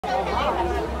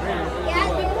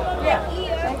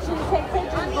Make sure you take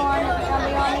pictures, Lauren, if you're going to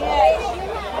be on the edge.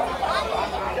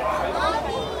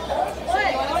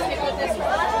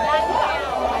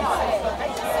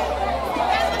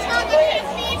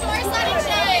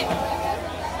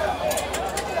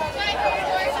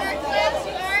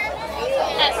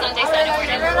 That's Sunday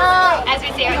morning. As we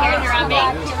say out here in Harambe,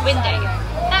 windy.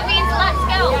 That means let's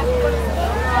go.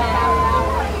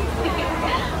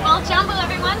 Well, Jumbo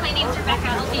everyone, my name's Rebecca.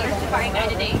 I'll be your safari guide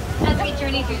today as we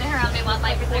journey through the Harambe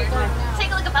Wildlife Reserve.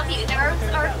 Take a look above you. There are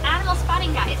animal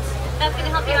spotting guides. That's going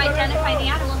to help you identify the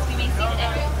animals we may see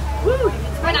today.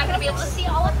 We're not going to be able to see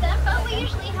all of them, but we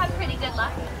usually have pretty good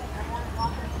luck.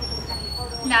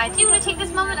 Now, I do want to take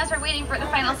this moment as we're waiting for the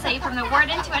final say from the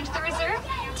warden to enter the reserve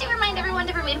to remind everyone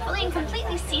to remain fully and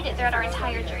completely seated throughout our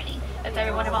entire journey. That's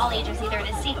everyone of all ages, either in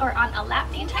a seat or on a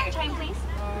lap the entire time, please.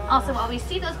 Also, while we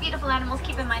see those beautiful animals,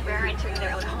 keep in mind we're entering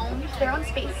their own home, their own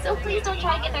space, so please don't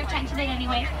try to get their attention in any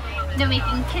way. No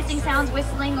making kissing sounds,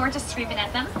 whistling, or just screaming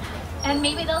at them. And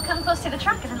maybe they'll come close to the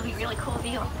truck and it'll be a really cool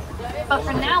view. But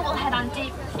for now, we'll head on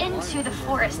deep into the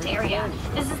forest area.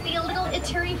 This is the Little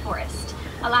Ituri Forest.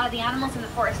 A lot of the animals in the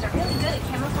forest are really good at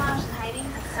camouflage and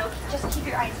hiding, so just keep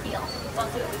your eyes peeled. We'll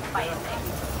see what we can find today.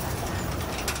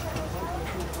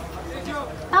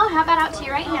 Oh, how about out to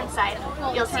your right-hand side?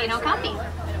 You'll see an okapi.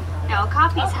 Now,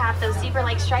 okapis have those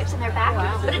zebra-like stripes in their back,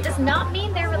 but it does not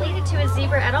mean they're related to a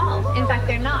zebra at all. In fact,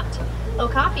 they're not.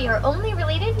 Okapi are only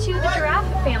related to the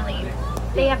giraffe family.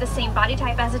 They have the same body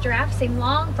type as a giraffe, same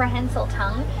long, prehensile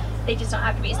tongue. They just don't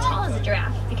have to be as tall as a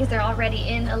giraffe because they're already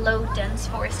in a low, dense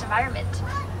forest environment.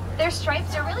 Their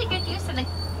stripes are really good use in the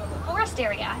forest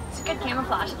area. It's good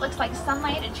camouflage. It looks like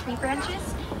sunlight and tree branches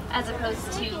as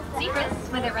opposed to zebras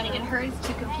when they're running in herds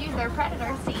to confuse their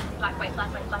predators. See, black, white,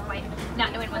 black, white, black, white,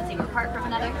 not knowing one zebra apart from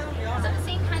another. So the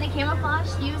same kind of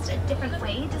camouflage used a different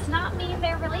way does not mean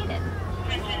they're related.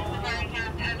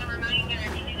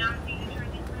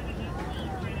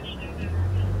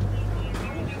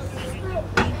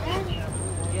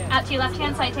 Out to your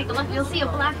left-hand side, take a look. You'll see a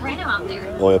black rhino out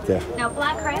there. Way up there. Now,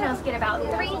 black rhinos get about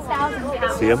 3,000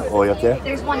 pounds. See them? Way up there?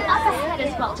 There's one up ahead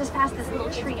as well, just past this little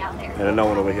tree out there. And another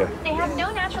one over here. They have no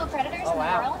natural predators in the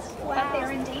world, but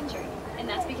they're endangered. And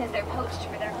that's because they're poached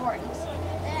for their horns.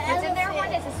 What's in their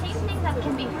horn is the same thing that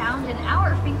can be found in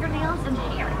our fingernails and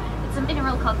hair. It's a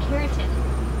mineral called keratin.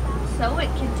 So it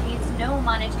contains no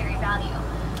monetary value.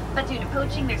 But due to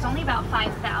poaching, there's only about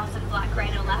 5,000 black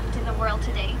rhino left in the world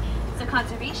today. So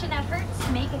conservation efforts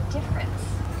make a difference.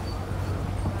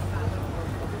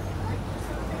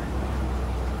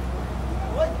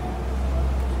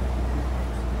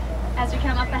 As we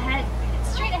come up ahead,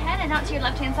 straight ahead and out to your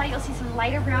left-hand side, you'll see some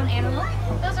lighter brown antelope.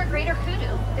 Those are greater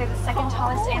kudu. They're the second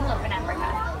tallest antelope in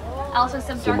Africa. Also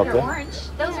some darker orange.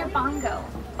 Those are bongo.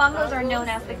 Bongos are known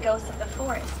as the ghosts of the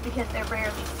forest because they're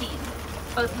rarely seen.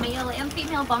 Both male and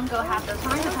female bongo have those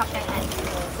horns atop their heads.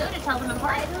 So to tell them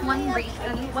apart, one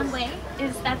way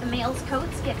is that the male's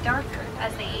coats get darker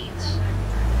as they age.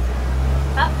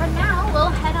 But for now, we'll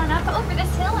head on up over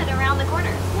this hill and around the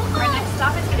corner. Our next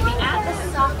stop is going to be at the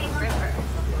Safi River.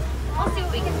 We'll see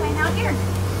what we can find out here.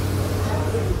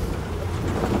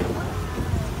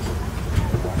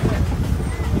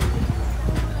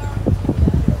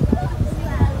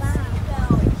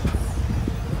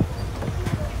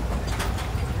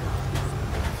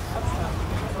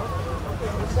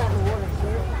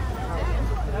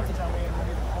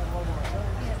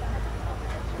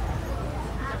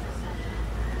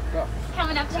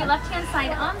 Coming up to your left-hand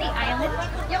side on the island,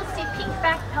 you'll see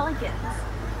pink-backed pelicans.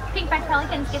 Pink-backed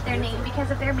pelicans get their name because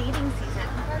of their mating season.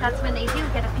 That's when they do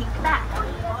get a pink back.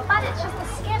 But it's just the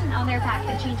skin on their back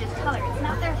that changes color. It's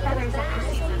not their feathers at the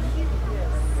season.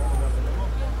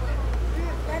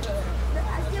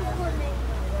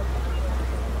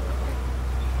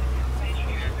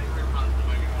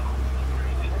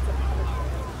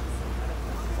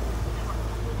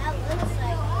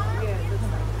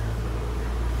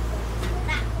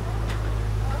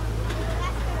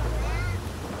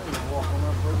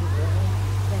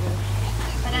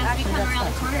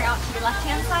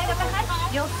 Left-hand side up ahead,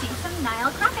 you'll see some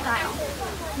Nile crocodile.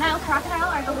 Nile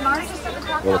crocodile are the largest of the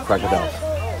crocodiles.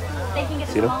 They can get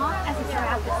as long as a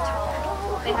giraffe is tall.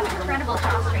 They have incredible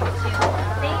jaw strength too.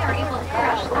 They are able to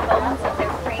crush the bones of their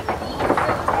prey with ease.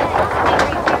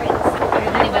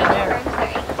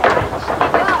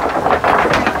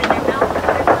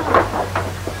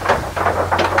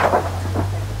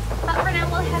 But for now,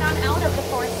 we'll head on out of the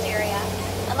forest area.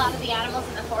 A lot of the animals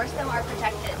in the forest, though, are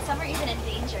protected. Some are even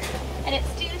endangered. And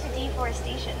it's due to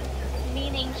deforestation,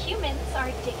 meaning humans are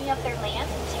digging up their land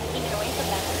and taking it away from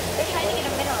them. They're trying to get a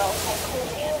mineral called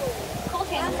coltan.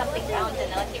 something found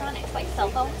in electronics like cell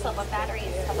phone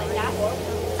batteries, stuff like that.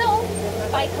 So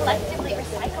by collectively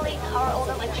recycling our old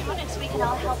electronics, we can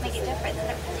all help make a difference.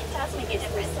 And it really does make a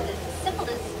difference. And it's as simple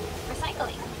as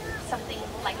recycling something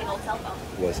like an old cell phone.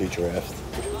 You want to see giraffes?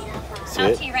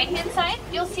 Now to your right hand side,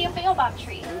 you'll see a baobab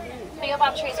tree.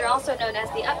 Baobab trees are also known as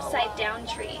the upside down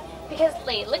tree because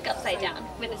they look upside down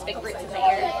with its big roots in the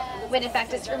air, when in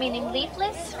fact it's remaining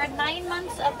leafless for 9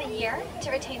 months of the year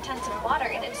to retain tons of water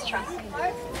in its trunk.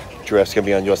 Giraffe's gonna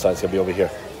be on your side, it's gonna be over here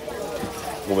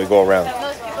when we go around. So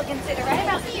most people consider right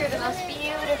about here the most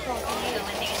beautiful view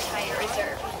in the entire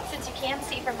reserve, since you can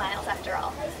see for miles after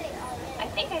all. I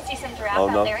think I see some giraffe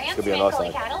out there and some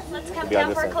Ankole cattle. Let's come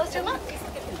down for a closer look.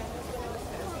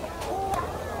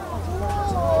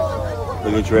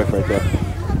 Look at giraffe right there.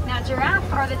 Now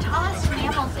giraffes are the tallest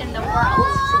mammals in the world.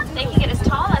 They can get as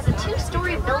tall as a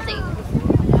 2-story building.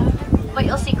 What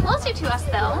you'll see closer to us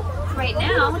though, right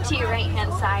now, to your right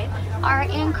hand side, are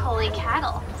Ankole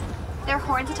cattle. Their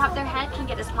horns atop their head can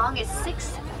get as long as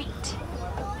 6 feet.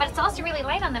 But it's also really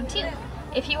light on them too.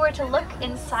 If you were to look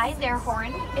inside their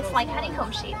horn, it's like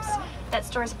honeycomb shapes that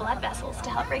stores blood vessels to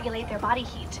help regulate their body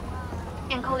heat.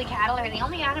 Ankole cattle are the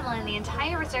only animal in the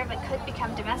entire reserve that could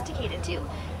become domesticated too.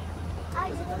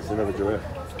 There's another giraffe.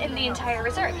 In the entire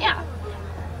reserve, yeah.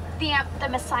 The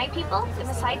Maasai people, the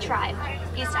Maasai tribe,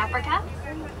 East Africa,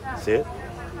 See it?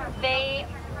 they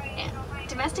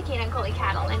domesticate Ankole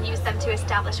cattle and use them to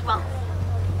establish wealth.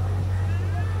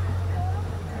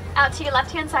 Out to your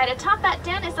left-hand side, atop that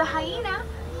den is a hyena.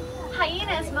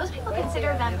 Hyenas, most people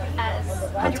consider them as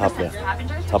 100%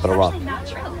 scavengers, Top of the which is rock. actually not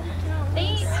true.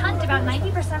 They hunt about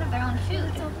 90% of their own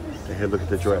food. Here, look at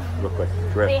the giraffe, real quick.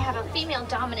 Giraffe. They have a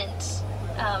female-dominant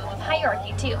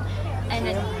hierarchy too, and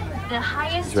then the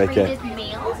highest right there. rated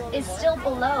male is still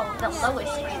below the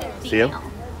lowest rated female. See him?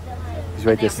 He's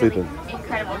right there sleeping. Really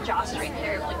incredible jaw strength.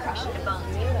 They're able to crush into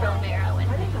bones, eat bone marrow,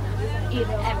 and eat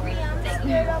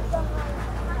everything.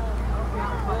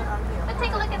 But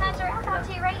take a look at that giraffe out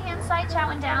to your right-hand side,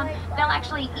 chowing down. They'll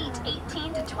actually eat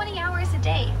 18 to 20 hours a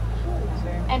day.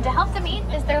 And to help them eat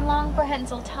is their long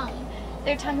prehensile tongue.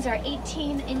 Their tongues are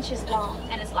 18 inches long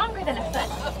and is longer than a foot.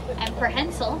 And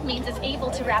prehensile means it's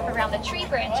able to wrap around the tree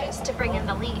branches to bring in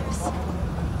the leaves.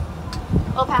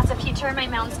 We'll pass a few termite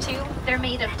mounds too. They're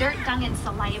made of dirt, dung, and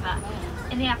saliva.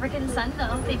 In the African sun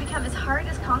though, they become as hard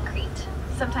as concrete.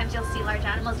 Sometimes you'll see large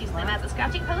animals use them as a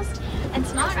scratching post, and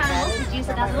smaller animals would use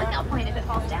it as a lookout point if it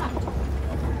falls down.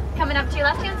 Coming up to your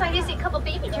left-hand side, you see a couple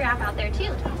baby giraffe out there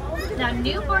too. Now,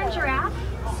 newborn giraffe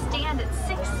stand at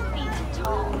 6 feet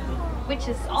tall, which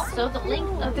is also the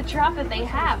length of the giraffe that they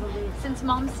have, since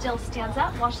mom still stands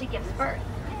up while she gives birth.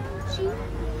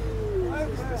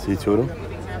 See two of them?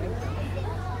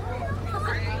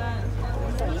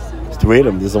 There's 3 of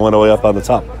them. There's the one all the way up on the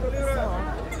top.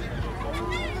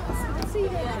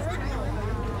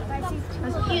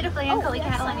 Beautifully Ankole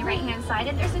cattle on your right hand side,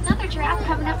 and there's another giraffe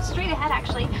coming up straight ahead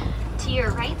actually to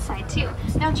your right side too.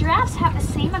 Now giraffes have the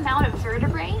same amount of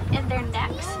vertebrae in their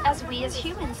necks as we as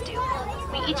humans do.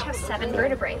 We each have 7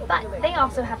 vertebrae, but they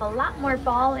also have a lot more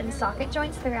ball and socket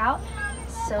joints throughout,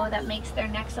 so that makes their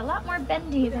necks a lot more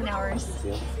bendy than ours.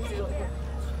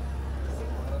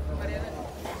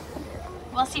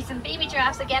 We'll see some baby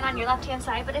giraffes again on your left-hand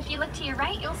side, but if you look to your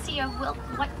right, you'll see a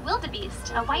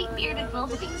wildebeest, a white-bearded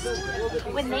wildebeest.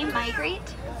 When they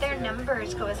migrate, their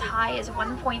numbers go as high as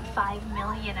 1.5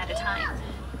 million at a time.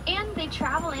 And they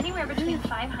travel anywhere between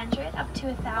 500 up to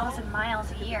 1,000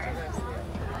 miles a year.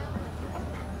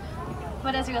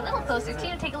 But as you're a little closer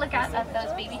to, take a look at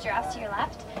those baby giraffes to your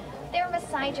left. They're a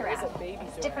Maasai giraffe.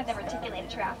 It's different than reticulated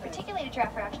giraffe. Reticulated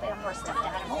giraffe are actually a more stuffed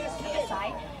animal. This is the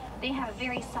Maasai. They have a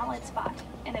very solid spot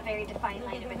and a very defined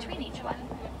line in between each one.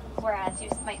 Whereas you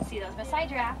might see those Maasai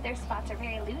giraffe, their spots are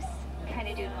very loose, kind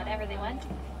of doing whatever they want.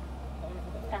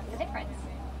 That's the difference.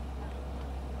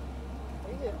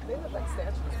 They look like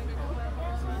statues.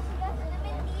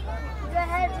 The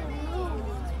heads move.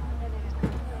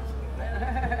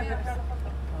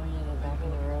 Oh yeah, they're back in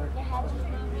the road. The heads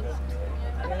move.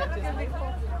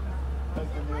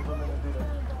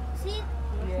 See?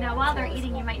 Now while they're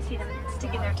eating, you might see them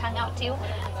sticking their tongue out too.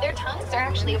 Their tongues are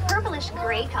actually a purplish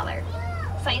gray color.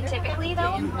 Scientifically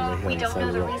though, we don't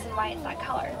know the reason why it's that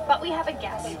color, but we have a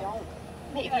guess.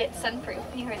 Maybe it's sunproof.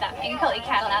 You heard that Ankole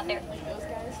cattle out there.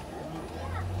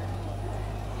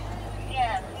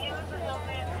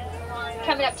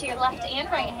 Coming up to your left and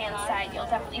right hand side, you'll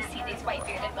definitely see these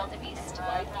white-bearded wildebeest.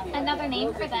 Another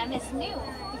name for them is new,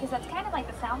 because that's kind of like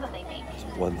the sound that they make.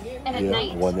 One And at here,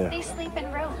 night, one there. they sleep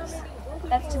in rows.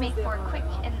 That's to make for a quick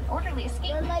and orderly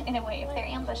escape, in a way, if they're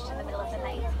ambushed in the middle of the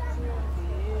night.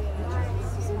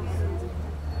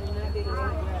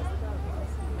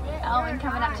 and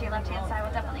coming up to your left-hand side,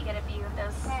 we'll definitely get a view of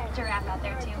those giraffe out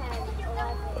there too.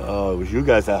 Oh, it was you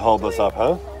guys that hauled us up,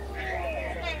 huh?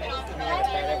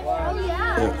 Oh,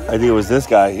 yeah. I think it was this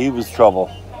guy. He was trouble.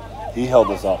 He held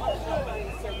us up.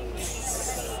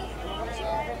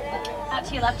 Out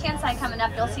to your left-hand side coming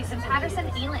up, you'll see some Patterson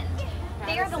eland.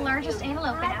 They are the largest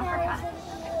antelope in Africa.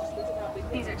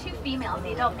 These are 2 females.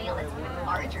 The adult male is even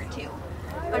larger too.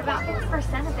 But about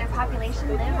 50% of their population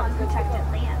live on protected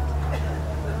land.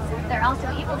 They're also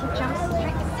able to jump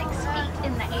straight 6 feet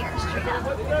in the air straight up.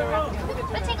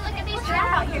 But take a look at these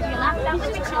giraffe out here to your left. That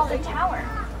would be called a tower.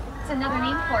 It's another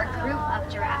name for a group of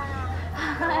giraffe.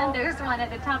 And there's one at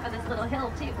the top of this little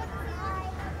hill too.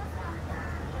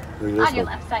 Look at this On your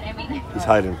one. left side, I mean. He's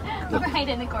hiding. Yep. Right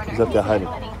in the corner. He's up there hiding.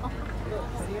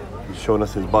 He's showing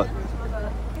us his butt.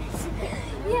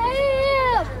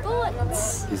 Yeah,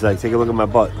 butts. He's like, take a look at my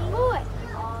butt. Butt.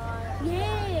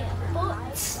 Yeah,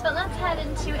 butts. But let's head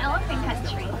into elephant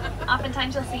country.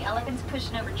 Oftentimes you'll see elephants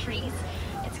pushing over trees.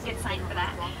 It's a good sign for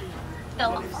that.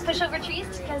 They'll push over trees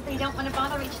because they don't want to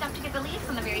bother reaching up to get the leaves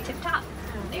on the very tip top.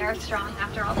 They are strong.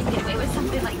 After all, they get away with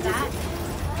something like that.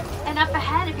 And up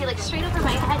ahead, if you look straight over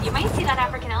my head, you might see that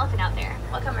African elephant out there.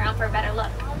 We'll come around for a better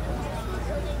look.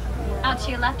 Out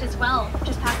to your left as well,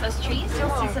 just past those trees, you'll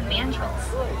see some mandrills.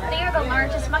 They are the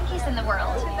largest monkeys in the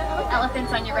world.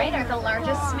 Elephants on your right are the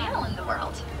largest mammal in the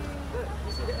world.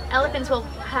 Elephants will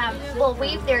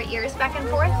wave their ears back and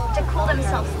forth to cool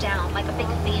themselves down like a big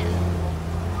fan.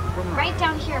 Right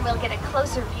down here, we'll get a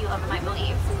closer view of them, I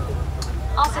believe.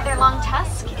 Also, their long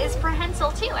tusk is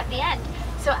prehensile too at the end,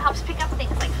 so it helps pick up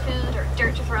things like food or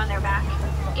dirt to throw on their back.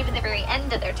 Even the very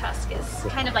end of their tusk is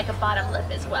kind of like a bottom lip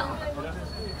as well.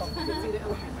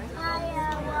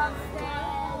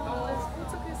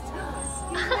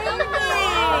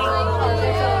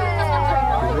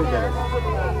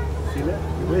 See that?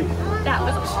 Wait. That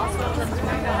was awesome.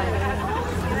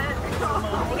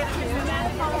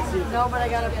 No, but I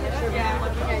got a picture of him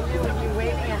looking at you and you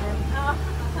waving at him.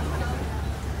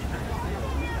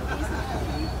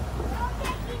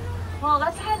 Well,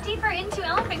 let's head deeper into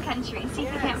elephant country and see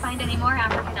if we can't find any more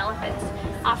African elephants.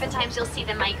 Oftentimes you'll see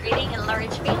them migrating in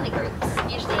large family groups.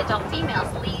 Usually adult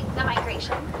females lead the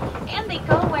migration, and they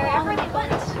go wherever they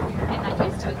want. And that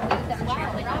used to include them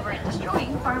traveling over and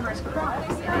destroying farmers'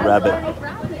 crops. Rabbit.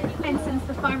 And since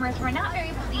the farmers were not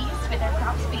very pleased with their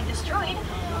crops being destroyed,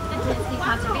 the Disney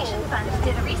Conservation Fund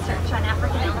did a research on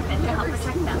African elephants to help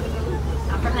protect them.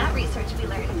 Now, from that research, we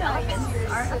learned elephants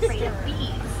are afraid of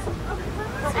bees.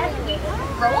 And we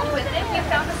rolled with it. We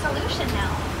found a solution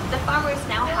now. The farmers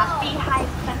now have beehive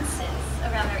fences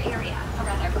around their area,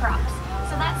 around their crops.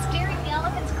 So that's steering the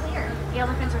elephants clear. The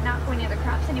elephants are not going near their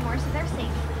crops anymore, so they're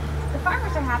safe. The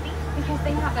farmers are happy because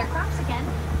they have their crops again,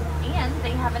 and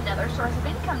they have another source of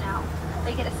income now.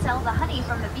 They get to sell the honey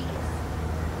from the bees.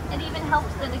 It even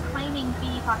helps the declining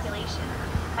bee population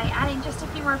by adding just a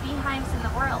few more beehives in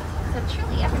the world. So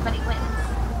truly everybody wins.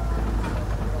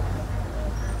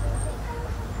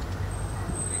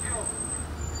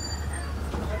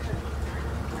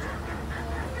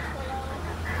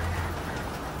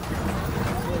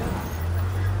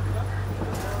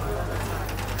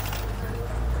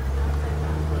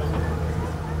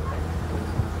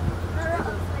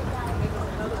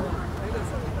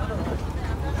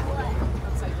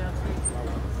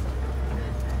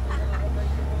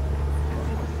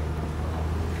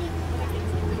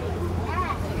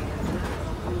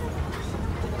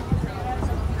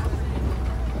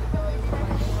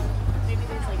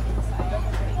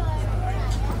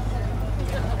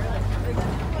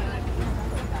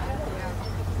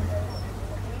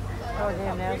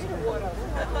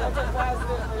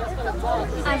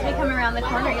 As we come around the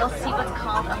corner, you'll see what's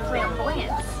called a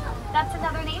flamboyance. That's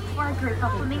another name for a group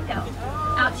of flamingo.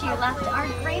 Out to your left are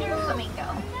greater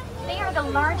flamingo. They are the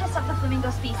largest of the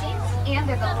flamingo species, and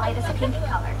they're the lightest pink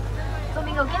color.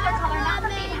 Flamingo get their color not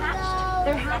when they hatched.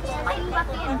 They're hatched light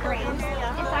fluffy and gray.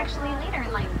 It's actually later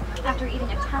in life, after eating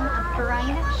a ton of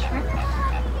brine shrimp.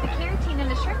 The keratin in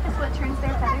the shrimp is what turns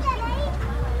their feathers pink.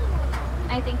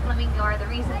 I think flamingo are the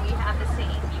reason we have the saying,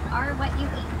 you are what you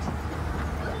eat.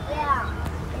 Yeah.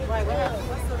 Why,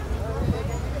 what's the...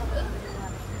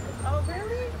 Oh,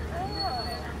 really?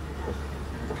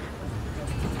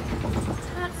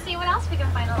 Let's see what else we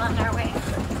can find along our way.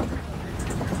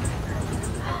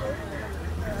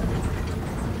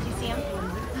 Did you see them?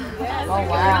 Oh,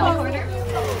 wow.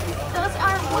 Those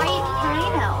are white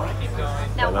rhino.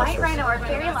 Now, white rhino are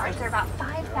very large. They're about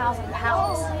 5,000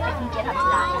 pounds. They can get up to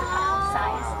that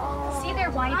size. See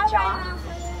their wide jaw?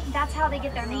 That's how they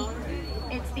get their name.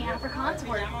 It's the Afrikaans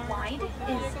word wide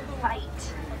is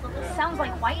white. Sounds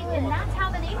like white, and that's how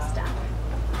the name's done.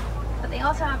 But they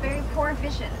also have very poor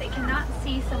vision. They cannot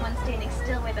see someone standing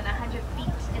still within 100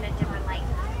 feet in a dimmer light.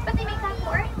 But they make that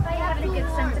for it by having a good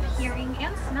sense of hearing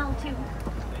and smell too.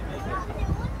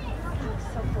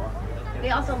 So cool.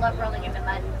 They also love rolling in the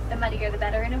mud. The muddier the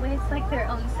better in a way. It's like their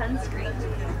own sunscreen.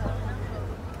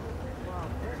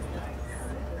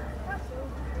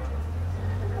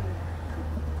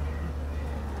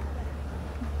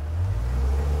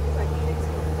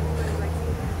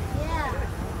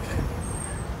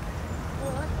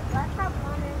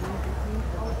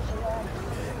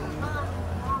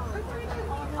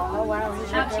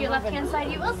 Out to your left-hand side,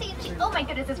 you will see. Oh my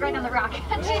goodness, it's right on the rock. Cheetah.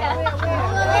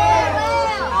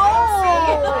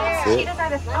 Cheetahs are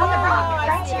on the rock,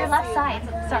 right to your left side.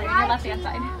 Sorry, your left-hand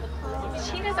side.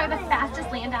 Cheetahs are the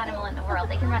fastest land animal in the world.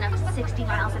 They can run up to 60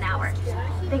 miles an hour.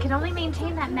 They can only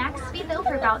maintain that max speed though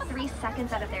for about 3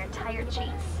 seconds out of their entire chase.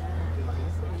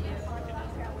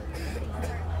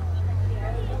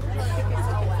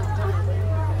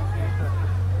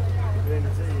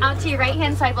 Out to your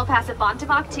right-hand side, we'll pass a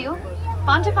bontebok too.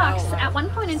 Bonteboks at one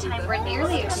point in time were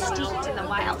nearly extinct in the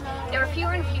wild. There were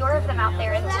fewer and fewer of them out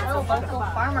there until local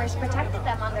farmers protected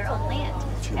them on their own land,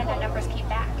 and their numbers came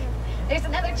back. There's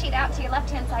another cheetah out to your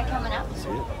left-hand side coming up.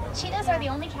 Cheetahs are the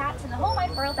only cats in the whole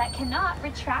wide world that cannot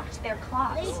retract their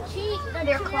claws.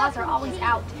 Their claws are always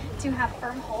out to have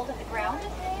firm hold of the ground,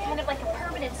 kind of like a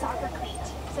permanent soccer cleat,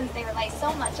 since they rely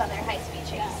so much on their high-speed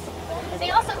chase.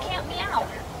 They also can't meow.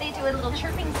 They do a little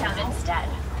chirping sound instead.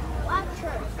 What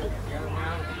chirp?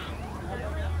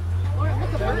 Or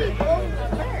look, a bird.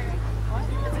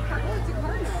 It's a cardinal.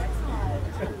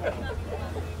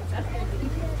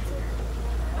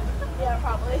 Yeah,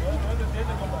 probably.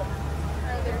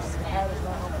 They're scared.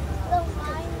 The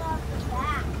line up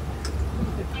back.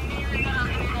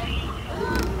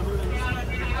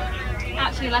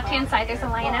 Out to your left-hand side, there's a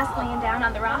lioness laying down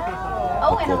on the rock.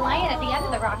 Oh, and a lion at the end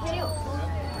of the rock, too.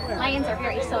 Lions are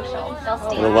very social. They'll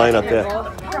stay And a lion up there.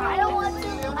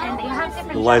 And they have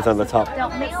different The lion's on the top. The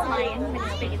male lion with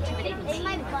his big intimidating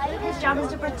teeth. His job is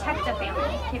to protect the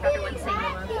family, keep everyone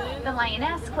safe. The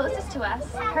lioness closest to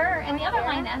us, her and the other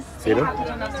lioness, they have to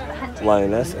do most of the hunting.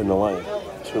 Lioness and the lion.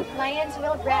 True. Lions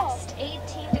will rest 18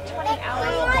 to 20 hours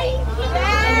a day.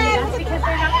 And that's because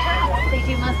they're nocturnal. They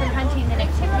do most of the hunting and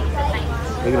activities at night.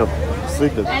 Look at them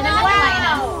sleeping. And another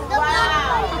lioness.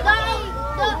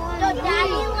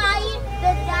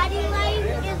 The daddy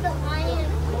lion is the lion.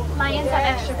 Lions have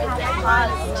extra padded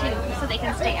claws too, so they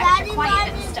can stay extra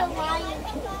quiet and stealthy.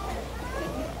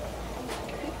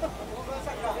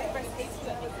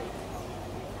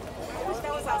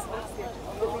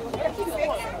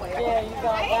 Yeah, you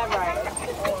got that right.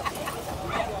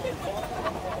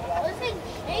 Listen,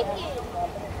 shaking.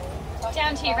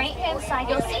 Down to your right-hand side,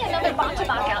 you'll see another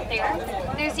bontebok out there.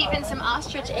 There's even some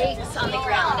ostrich eggs on the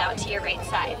ground out to your right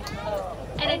side.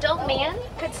 An adult man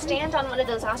could stand on one of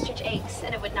those ostrich eggs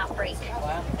and it would not break.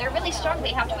 They're really strong.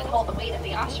 They have to withhold the weight of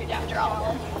the ostrich after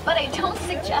all. But I don't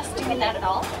suggest doing that at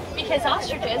all because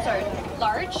ostriches are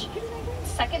large,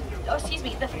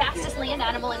 the fastest land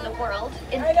animal in the world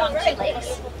on 2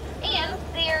 legs, and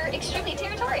they're extremely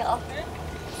territorial.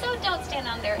 So don't stand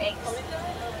on their eggs.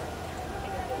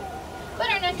 But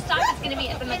our next stop is going to be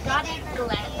at the Magadi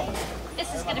Glen.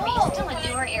 This is going to be still a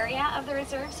newer area of the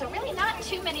reserve, so really not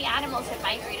too many animals have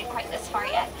migrated quite this far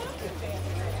yet.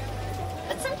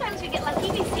 But sometimes we get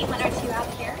lucky, we see 1 or 2 out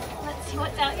here. Let's see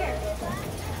what's out here.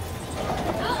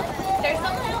 There's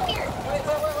someone out here.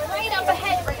 Right up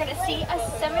ahead, we're going to see a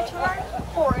scimitar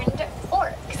horned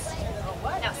oryx.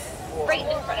 Now, right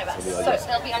in front of us, so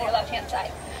they'll be on your left-hand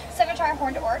side. Scimitar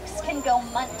horned oryx can go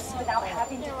months without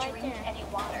having to drink any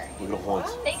water.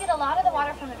 They get a lot of the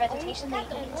water from the vegetation they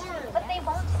eat, but they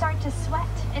won't start to sweat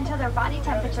until their body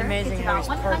temperature gets about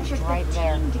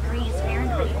 115 degrees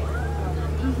Fahrenheit.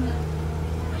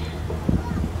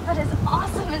 But as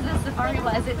awesome as this safari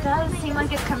was, it does seem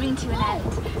like it's coming to an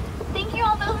end. Thank you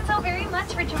all so very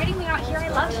much for joining me out here. I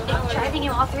loved driving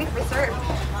you all through the reserve.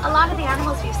 A lot of the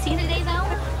animals we've seen today, though,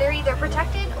 they're either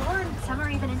protected or some are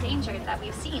even endangered that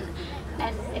we've seen.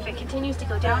 And if it continues to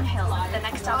go downhill, the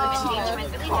next stop of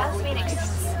endangerment really does mean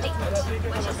extinct,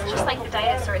 which is just like the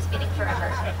dinosaurs being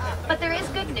forever. But there is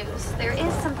good news. There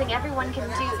is something everyone can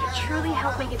do to truly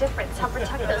help make a difference, help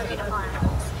protect those beautiful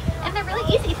animals. And they're really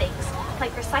easy things,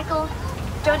 like recycle,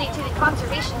 donate to the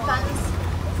conservation funds,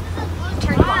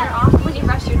 turn water off when you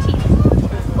brush your teeth,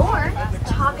 or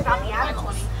talk about the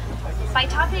animals. By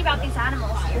talking about these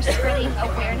animals, you're spreading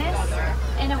awareness,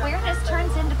 and awareness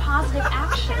turns into positive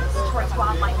actions towards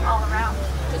wildlife all around.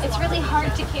 It's really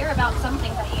hard to care about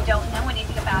something that you don't know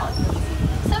anything about.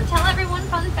 So tell everyone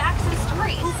fun facts and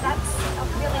stories. That's a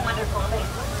really wonderful thing.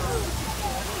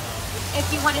 If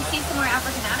you want to see some more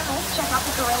African animals, check out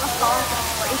the Gorilla Falls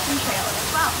Exploration Trail as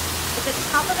well. It's at the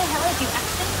top of the hill as you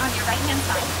exit on your right-hand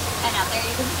side, and out there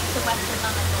you can see the western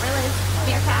limit gorillas,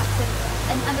 meerkats, and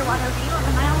an underwater view of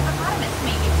a Nile hippopotamus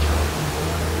maybe too.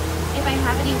 If I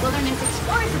have any wilderness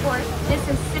explorers aboard, this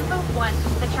is Simba 1,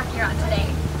 the truck you're on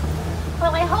today.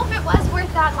 Well, I hope it was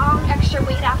worth that long extra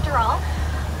wait after all.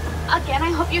 Again, I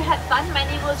hope you had fun. My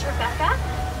name was Rebecca.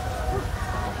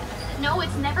 No,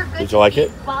 it's never good Did you like to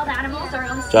it? eat wild animals or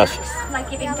own Josh. snacks, like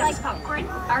giving ducks popcorn.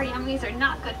 Our yummies are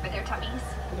not good for their tummies.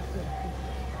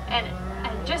 And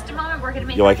in just a moment, we're going to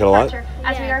make You like it a lot?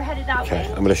 as we are headed that Okay,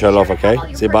 way. I'm gonna shut it off, okay? All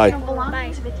your Say bye. personal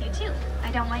belongings with you too.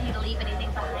 I don't want you to leave anything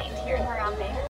behind here in Harambe.